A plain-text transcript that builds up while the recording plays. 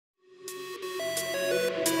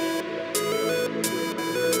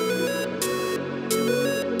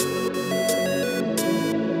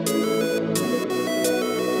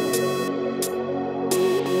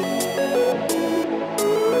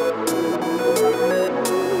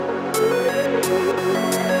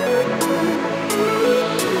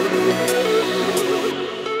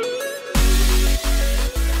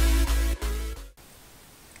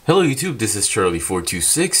Hello YouTube, this is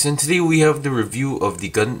Charlie426 and today we have the review of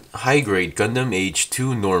the high-grade Gundam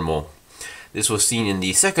AGE-2 Normal. This was seen in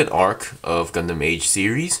the second arc of Gundam Age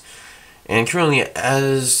series, and currently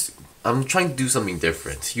as I'm trying to do something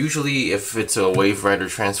different. Usually if it's a Wave Rider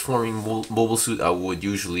transforming mobile suit, I would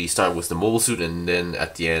usually start with the mobile suit and then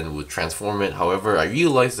at the end would transform it. However, I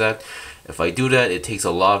realized that if I do that, it takes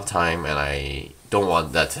a lot of time and I don't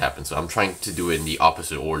want that to happen, so I'm trying to do it in the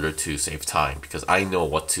opposite order to save time because I know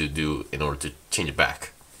what to do in order to change it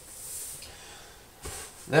back.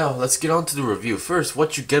 Now let's get on to the review. First,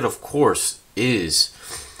 what you get of course is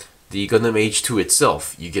the Gundam AGE-2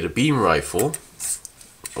 itself. You get a beam rifle,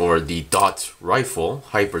 or the DOTS rifle,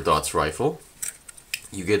 Hyper DOTS rifle.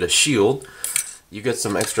 You get a shield, you get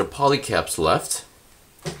some extra polycaps left,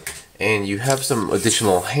 and you have some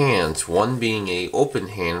additional hands, one being a open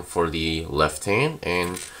hand for the left hand,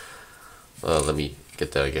 and let me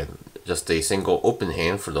get that again, just a single open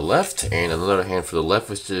hand for the left, and another hand for the left,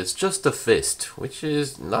 which is just a fist, which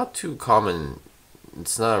is not too common.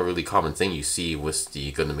 It's not a really common thing you see with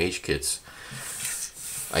the Gundam Age kits,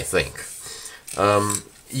 I think.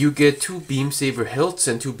 You get two beam saber hilts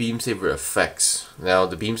and two beam saber effects. Now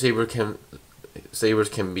the beam sabers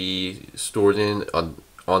can be stored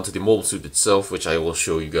onto the mobile suit itself, which I will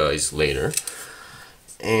show you guys later.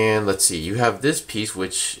 And let's see, you have this piece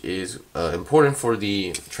which is important for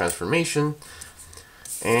the transformation,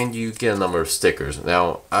 and you get a number of stickers.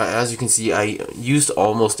 Now as you can see, I used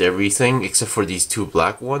almost everything except for these two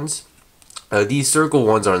black ones. These circle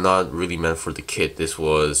ones are not really meant for the kit. This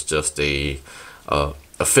was just a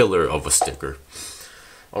filler of a sticker.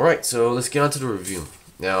 Alright, so let's get on to the review.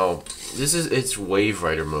 Now this is its Wave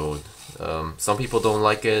Rider mode. Some people don't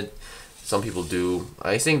like it, some people do.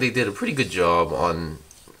 I think they did a pretty good job on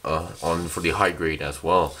for the high grade as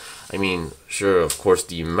well. I mean, sure, of course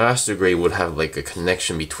the master grade would have like a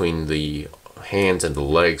connection between the hands and the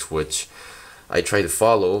legs, which I try to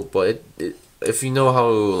follow, but if you know how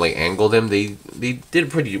to like angle them, they did a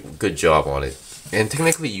pretty good job on it. And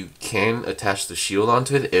technically you can attach the shield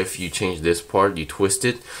onto it if you change this part, you twist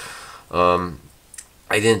it.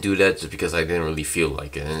 I didn't do that just because I didn't really feel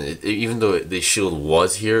like it, and even though the shield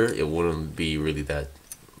was here, it wouldn't be really that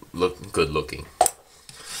good looking.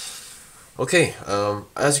 Okay,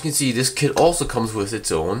 as you can see, this kit also comes with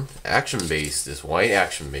its own action base, this white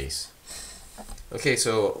action base. Okay,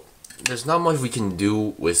 so there's not much we can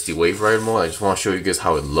do with the Wave Rider mode. I just want to show you guys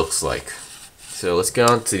how it looks like. So let's get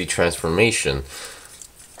on to the transformation.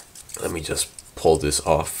 Let me just pull this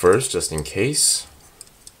off first, just in case.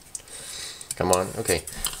 Come on, okay.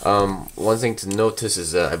 One thing to notice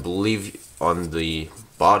is that I believe on the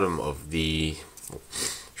bottom of the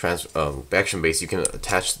action base you can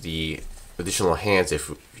attach the additional hands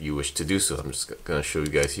if you wish to do so. I'm just gonna show you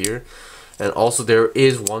guys here. And also there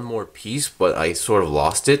is one more piece, but I sort of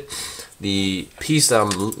lost it. The piece that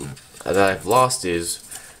I've lost is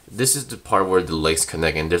this is the part where the legs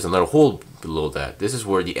connect, and there's another hole below that. This is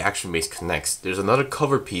where the action base connects. There's another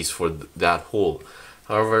cover piece for that hole.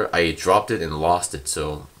 However, I dropped it and lost it,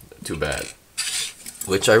 so too bad.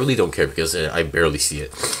 Which I really don't care because I barely see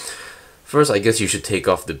it. First, I guess you should take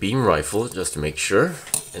off the beam rifle just to make sure,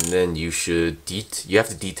 and then you have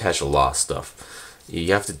to detach a lot of stuff.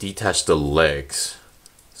 You have to detach the legs.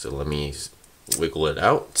 So let me wiggle it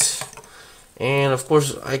out. And of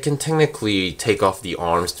course, I can technically take off the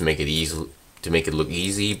arms to make it look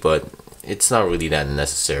easy, but it's not really that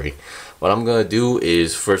necessary. What I'm gonna do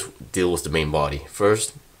is first deal with the main body.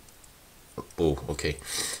 First, oh, okay.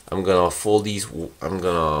 I'm gonna fold these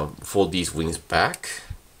wings back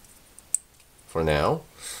for now,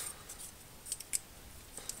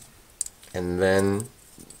 and then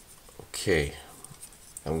okay,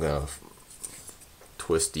 I'm gonna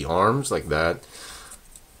twist the arms like that,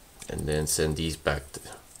 and then send these back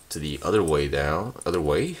to the other way down. Other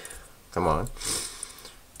way. Come on.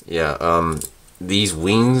 Yeah. These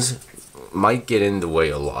wings might get in the way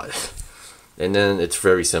a lot, and then it's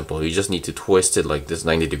very simple. You just need to twist it like this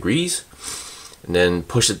 90 degrees and then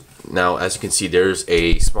push it. Now as you can see, there's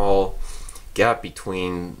a small gap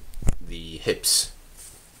between the hips.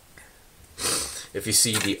 If you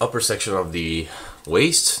see the upper section of the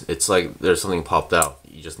waist, it's like there's something popped out.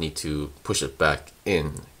 You just need to push it back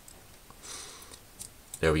in.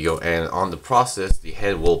 There we go. And on the process, the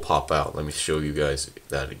head will pop out. Let me show you guys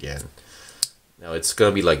that again. Now it's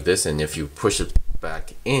gonna be like this, and if you push it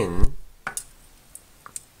back in,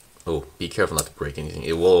 oh, be careful not to break anything.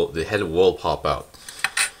 The head will pop out,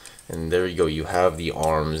 and there you go. You have the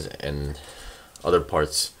arms and other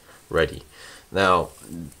parts ready. Now,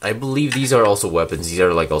 I believe these are also weapons. These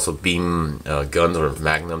are like also beam guns or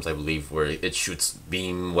magnums, I believe, where it shoots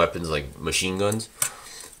beam weapons like machine guns.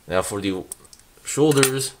 Now for the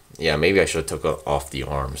shoulders, yeah, maybe I should have took off the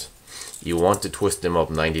arms. You want to twist them up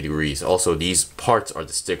 90 degrees. Also, these parts are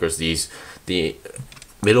the stickers. The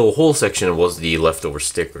middle hole section was the leftover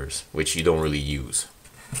stickers, which you don't really use.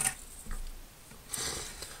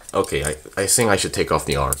 Okay, I think I should take off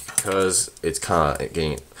the arm because it's kind of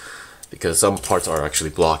getting, because some parts are actually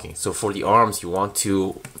blocking. So for the arms, you want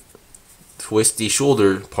to twist the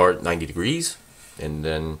shoulder part 90 degrees, and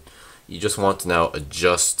then you just want to now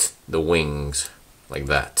adjust the wings like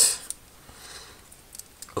that.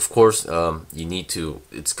 Of course, you need to,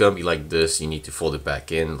 it's gonna be like this, you need to fold it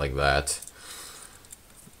back in like that.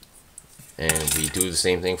 And we do the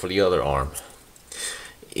same thing for the other arm.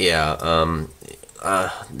 Yeah,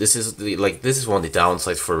 this is one of the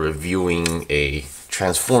downsides for reviewing a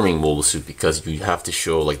transforming mobile suit, because you have to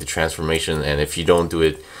show like the transformation, and if you don't do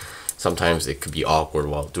it, sometimes it could be awkward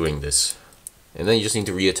while doing this. And then you just need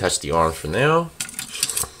to reattach the arms for now.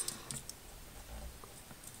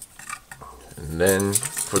 And then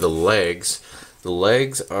for the legs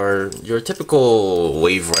are your typical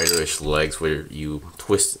Wave Rider-ish legs, where you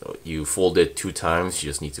fold it 2 times. You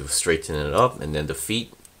just need to straighten it up, and then the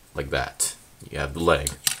feet like that. You have the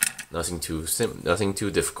leg. Nothing too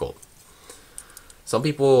difficult. Some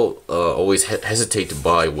people always hesitate to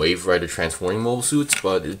buy Wave Rider transforming mobile suits,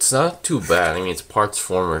 but it's not too bad. I mean, it's parts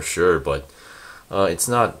former, sure, but it's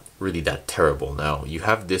not really that terrible. Now, you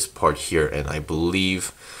have this part here, and I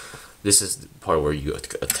believe this is the part where you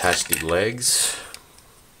attach the legs.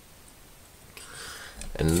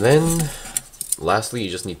 And then, lastly, you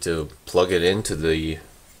just need to plug it into the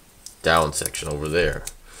down section over there.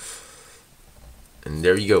 And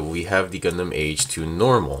there you go, we have the Gundam AGE-2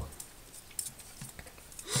 Normal.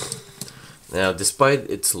 Now, despite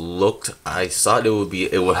its look, I thought it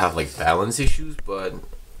would have like balance issues, but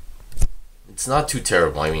it's not too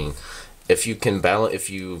terrible. I mean, if you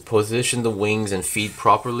position the wings and feet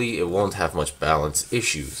properly, it won't have much balance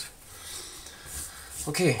issues.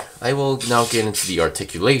 Okay, I will now get into the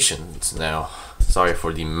articulations now. Sorry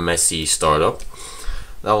for the messy startup.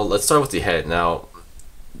 Now let's start with the head. Now,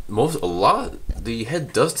 the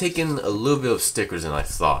head does take in a little bit of stickers than I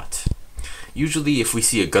thought. Usually, if we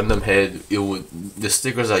see a Gundam head, the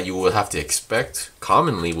stickers that you would have to expect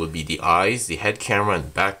commonly would be the eyes, the head camera,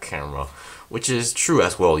 and back camera, which is true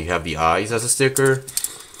as well. You have the eyes as a sticker,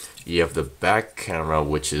 you have the back camera,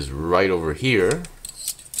 which is right over here,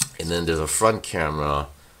 and then there's a front camera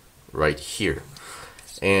right here.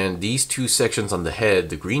 And these 2 sections on the head,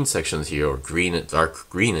 the green sections here, or green, dark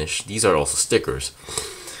greenish, these are also stickers.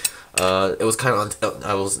 It was kind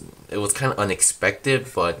of unexpected,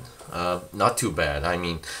 but not too bad. I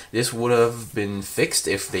mean, this would have been fixed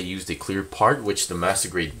if they used a clear part, which the Master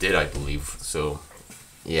Grade did, I believe. So,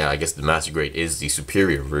 yeah, I guess the Master Grade is the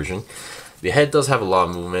superior version. The head does have a lot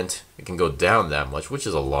of movement. It can go down that much, which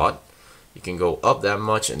is a lot. You can go up that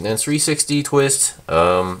much, and then 360 twist,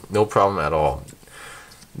 no problem at all.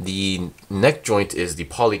 The neck joint is the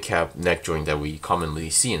polycap neck joint that we commonly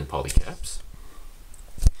see in polycaps.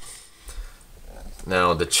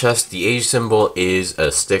 Now the chest, the Age symbol is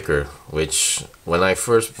a sticker, which when I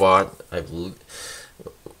first bought the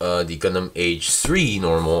Gundam AGE-3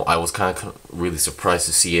 Normal, I was kind of really surprised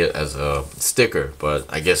to see it as a sticker, but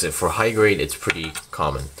I guess for high grade it's pretty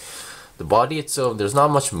common. The body itself, there's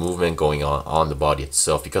not much movement going on the body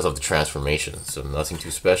itself because of the transformation, so nothing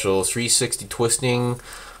too special. 360 twisting,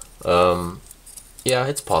 yeah,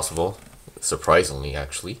 it's possible, surprisingly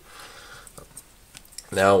actually.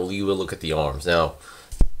 Now we will look at the arms. Now,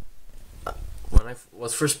 when I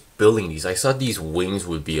was first building these, I thought these wings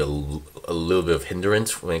would be a little bit of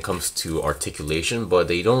hindrance when it comes to articulation, but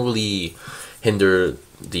they don't really hinder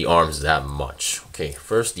the arms that much. Okay,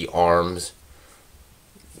 first the arms.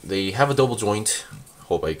 They have a double joint.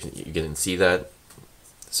 Hope you can see that.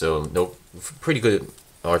 So no, pretty good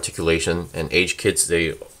articulation. And age kits,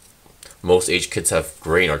 most age kits have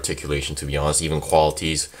great articulation, to be honest. Even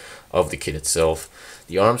qualities of the kit itself.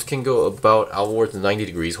 The arms can go about outwards 90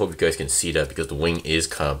 degrees. Hope you guys can see that because the wing is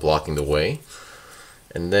kind of blocking the way.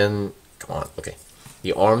 And then, come on, okay.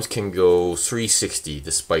 The arms can go 360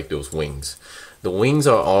 despite those wings. The wings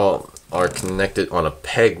are connected on a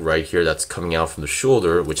peg right here that's coming out from the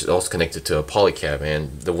shoulder, which is also connected to a polycap.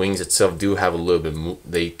 And the wings itself do have a little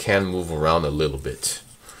bit, they can move around a little bit.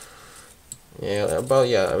 Yeah,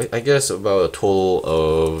 I guess about a total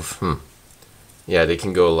of, yeah, they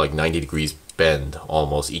can go like 90 degrees bend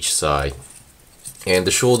almost each side. And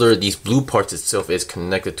the shoulder, these blue parts itself is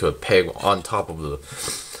connected to a peg on top of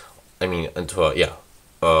I mean, into a, yeah,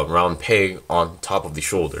 a round peg on top of the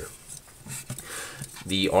shoulder.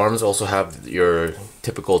 The arms also have your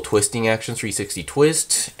typical twisting action, 360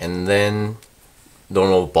 twist, and then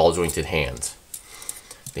normal ball jointed hands.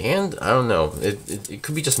 The hand, I don't know, it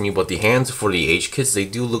could be just me, but the hands for the age kits, they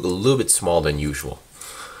do look a little bit smaller than usual.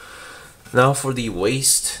 Now for the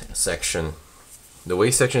waist section. The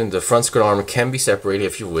waist section, the front skirt arm can be separated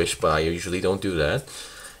if you wish, but I usually don't do that.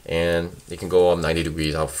 And it can go up 90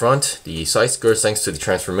 degrees out front. The side skirts, thanks to the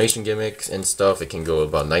transformation gimmicks and stuff, it can go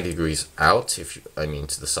about 90 degrees out, if you, I mean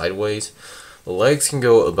to the sideways. The legs can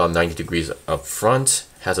go about 90 degrees up front,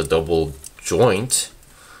 has a double joint,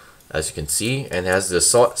 as you can see, and has the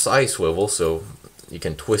side swivel, so you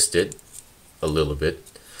can twist it a little bit.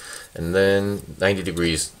 And then 90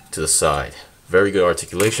 degrees to the side. Very good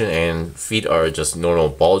articulation, and feet are just normal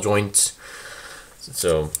ball joints.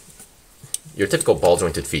 So your typical ball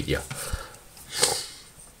jointed feet, yeah.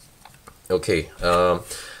 Okay,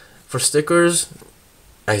 for stickers,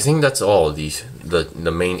 I think that's all.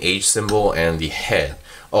 The main age symbol and the head.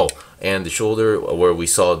 Oh, and the shoulder where we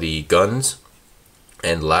saw the guns.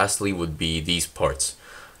 And lastly would be these parts.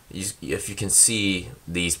 If you can see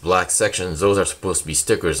these black sections, those are supposed to be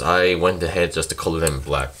stickers. I went ahead just to color them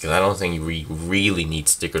black because I don't think we really need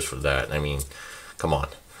stickers for that. I mean, come on.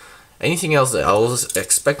 Anything else? I was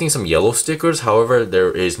expecting some yellow stickers, however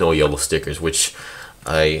there is no yellow stickers, which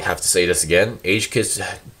I have to say this again, Age Kits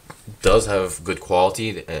does have good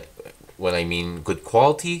quality. When I mean good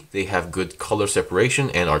quality, they have good color separation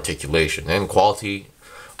and articulation. And quality,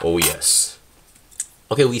 oh yes.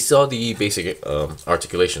 Okay, we saw the basic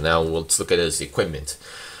articulation. Now let's look at its equipment.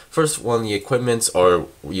 First one, the equipments are,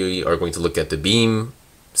 we are going to look at the beam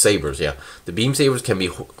sabers. Yeah, the beam sabers can be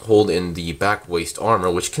held in the back waist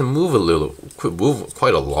armor, which can move move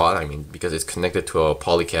quite a lot. I mean, because it's connected to a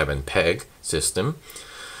polycab and peg system.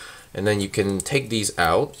 And then you can take these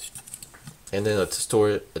out and then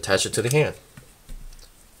attach it to the hand.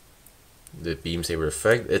 The beam saber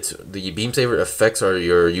effect. The beam saber effects are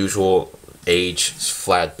your usual Age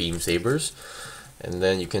flat beam sabers, and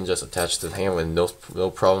then you can just attach to the hand with no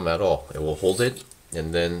problem at all. It will hold it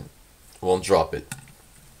and then won't drop it.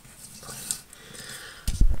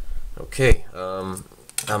 Okay, I'm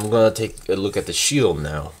gonna take a look at the shield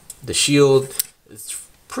now. The shield is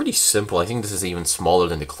pretty simple. I think this is even smaller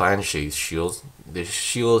than the clan shade shield. The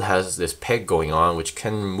shield has this peg going on which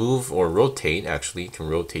can move or rotate. Actually, it can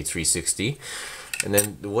rotate 360. And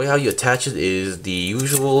then the way how you attach it is the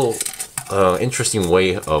usual interesting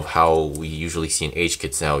way of how we usually see in Age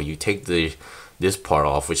Kits now. You take this part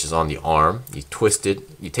off, which is on the arm, you twist it,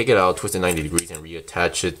 you take it out, twist it 90 degrees and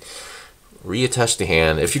reattach it. Reattach the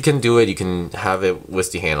hand. If you can do it, you can have it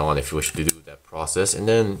with the hand on if you wish to do that process. And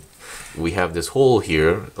then we have this hole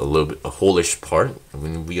here, a hole-ish part, and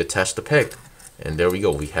when we attach the peg. And there we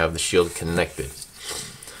go, we have the shield connected.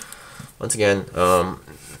 Once again,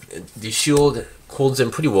 the shield holds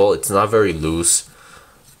in pretty well. It's not very loose,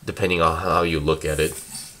 depending on how you look at it.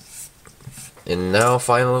 And now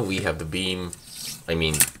finally we have the beam,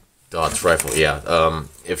 dots rifle. Yeah,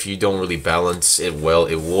 if you don't really balance it well,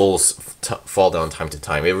 it will fall down time to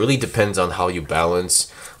time. It really depends on how you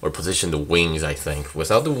balance or position the wings, I think.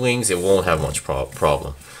 Without the wings, it won't have much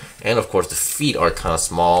problem. And of course the feet are kind of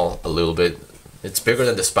small a little bit. It's bigger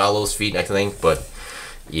than the Spallow's feet, I think, but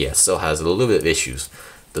yeah, still has a little bit of issues.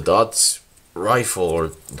 The dots rifle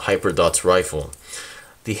or hyper dots rifle,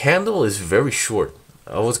 the handle is very short.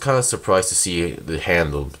 I was kind of surprised to see the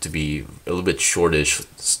handle to be a little bit shortish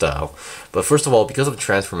style. But first of all, because of the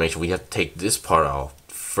transformation, we have to take this part out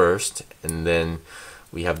first, and then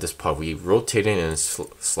we have this part. We rotate it and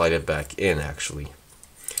slide it back in, actually.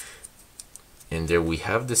 And there we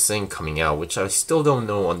have this thing coming out, which I still don't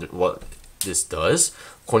know what this does.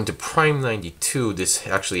 According to Prime 92, this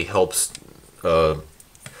actually helps the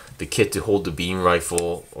kit to hold the beam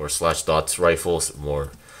rifle or slash dots rifles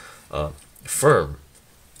more firm,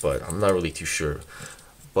 but I'm not really too sure.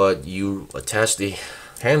 But you attach the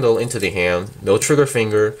handle into the hand. No trigger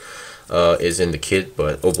finger is in the kit,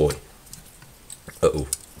 but oh boy.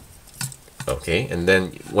 Okay, and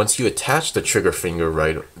then once you attach the trigger finger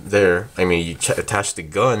right there, you attach the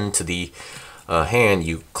gun to the hand,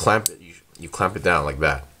 you clamp it. You clamp it down like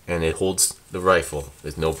that, and it holds the rifle.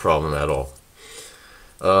 There's no problem at all.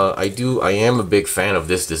 I am a big fan of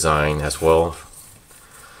this design as well.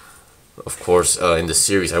 Of course, in the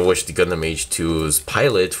series, I wish the Gundam AGE-2's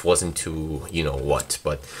pilot wasn't too, you know what,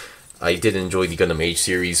 but I did enjoy the Gundam Age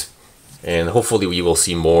series, and hopefully we will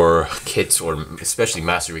see more kits, or especially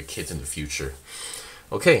mastery kits in the future.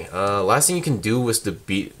 Okay, last thing you can do with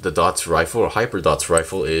the dots rifle or hyper dots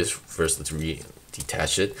rifle is, first let's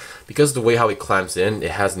detach it. Because the way how it clamps in,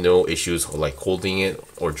 it has no issues like holding it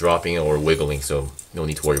or dropping it or wiggling, so no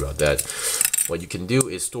need to worry about that. What you can do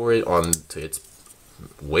is store it onto its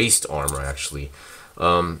waist armor actually.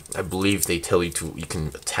 I believe they tell you can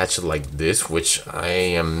attach it like this, which I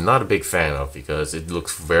am not a big fan of because it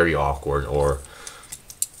looks very awkward, or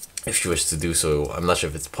if you wish to do so, I'm not sure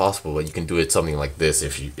if it's possible, but you can do it something like this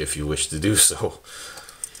if you wish to do so.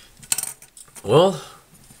 Well,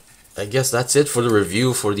 I guess that's it for the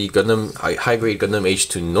review for the Gundam high-grade Gundam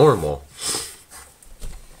AGE-2 Normal.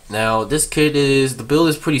 Now this kit the build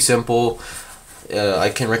is pretty simple. I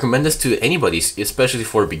can recommend this to anybody, especially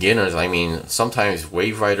for beginners. I mean, sometimes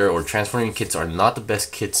Wave Rider or Transforming kits are not the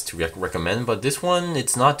best kits to recommend, but this one,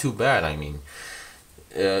 it's not too bad. I mean,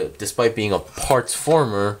 despite being a parts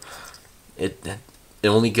former, it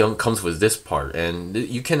only comes with this part, and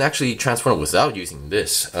you can actually transform it without using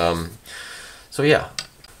this. So yeah.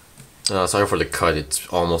 Sorry for the cut, it's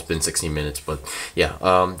almost been 60 minutes, but yeah,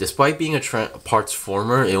 despite being a parts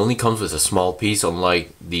former, it only comes with a small piece,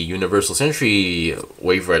 unlike the Universal Century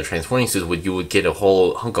Wave Rider transforming suit, where you would get a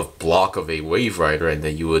whole hunk of block of a Wave Rider, and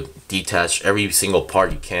then you would detach every single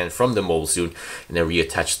part you can from the mobile suit, and then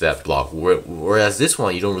reattach that block. Whereas this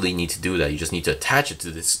one, you don't really need to do that, you just need to attach it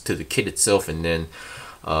to the kit itself, and then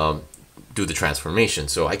do the transformation.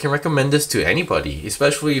 So I can recommend this to anybody,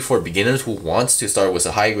 especially for beginners who wants to start with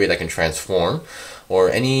a high grade that can transform, or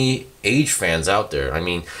any age fans out there. I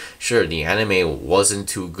mean, sure, the anime wasn't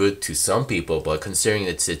too good to some people, but considering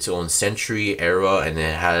it's its own century era and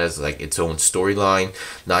it has like its own storyline,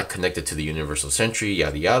 not connected to the Universal Century,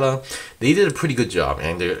 yada yada, they did a pretty good job,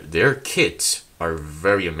 and their kits are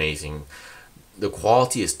very amazing. The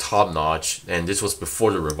quality is top notch, and this was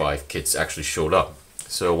before the revived kits actually showed up.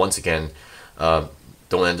 So once again,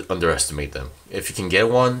 don't underestimate them. If you can get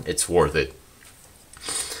one, it's worth it.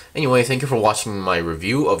 Anyway, thank you for watching my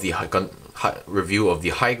review of the high-grade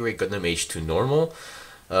Gundam AGE-2 Normal.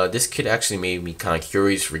 This kit actually made me kind of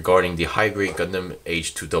curious regarding the high-grade Gundam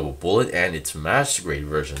AGE-2 Double Bullet and its Master Grade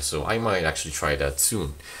version, so I might actually try that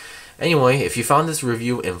soon. Anyway, if you found this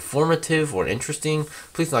review informative or interesting,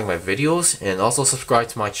 please like my videos and also subscribe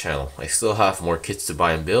to my channel. I still have more kits to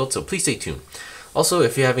buy and build, so please stay tuned. Also,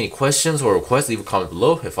 if you have any questions or requests, leave a comment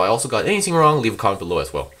below. If I also got anything wrong, leave a comment below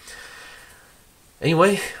as well.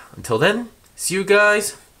 Anyway, until then, see you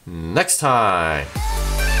guys next time.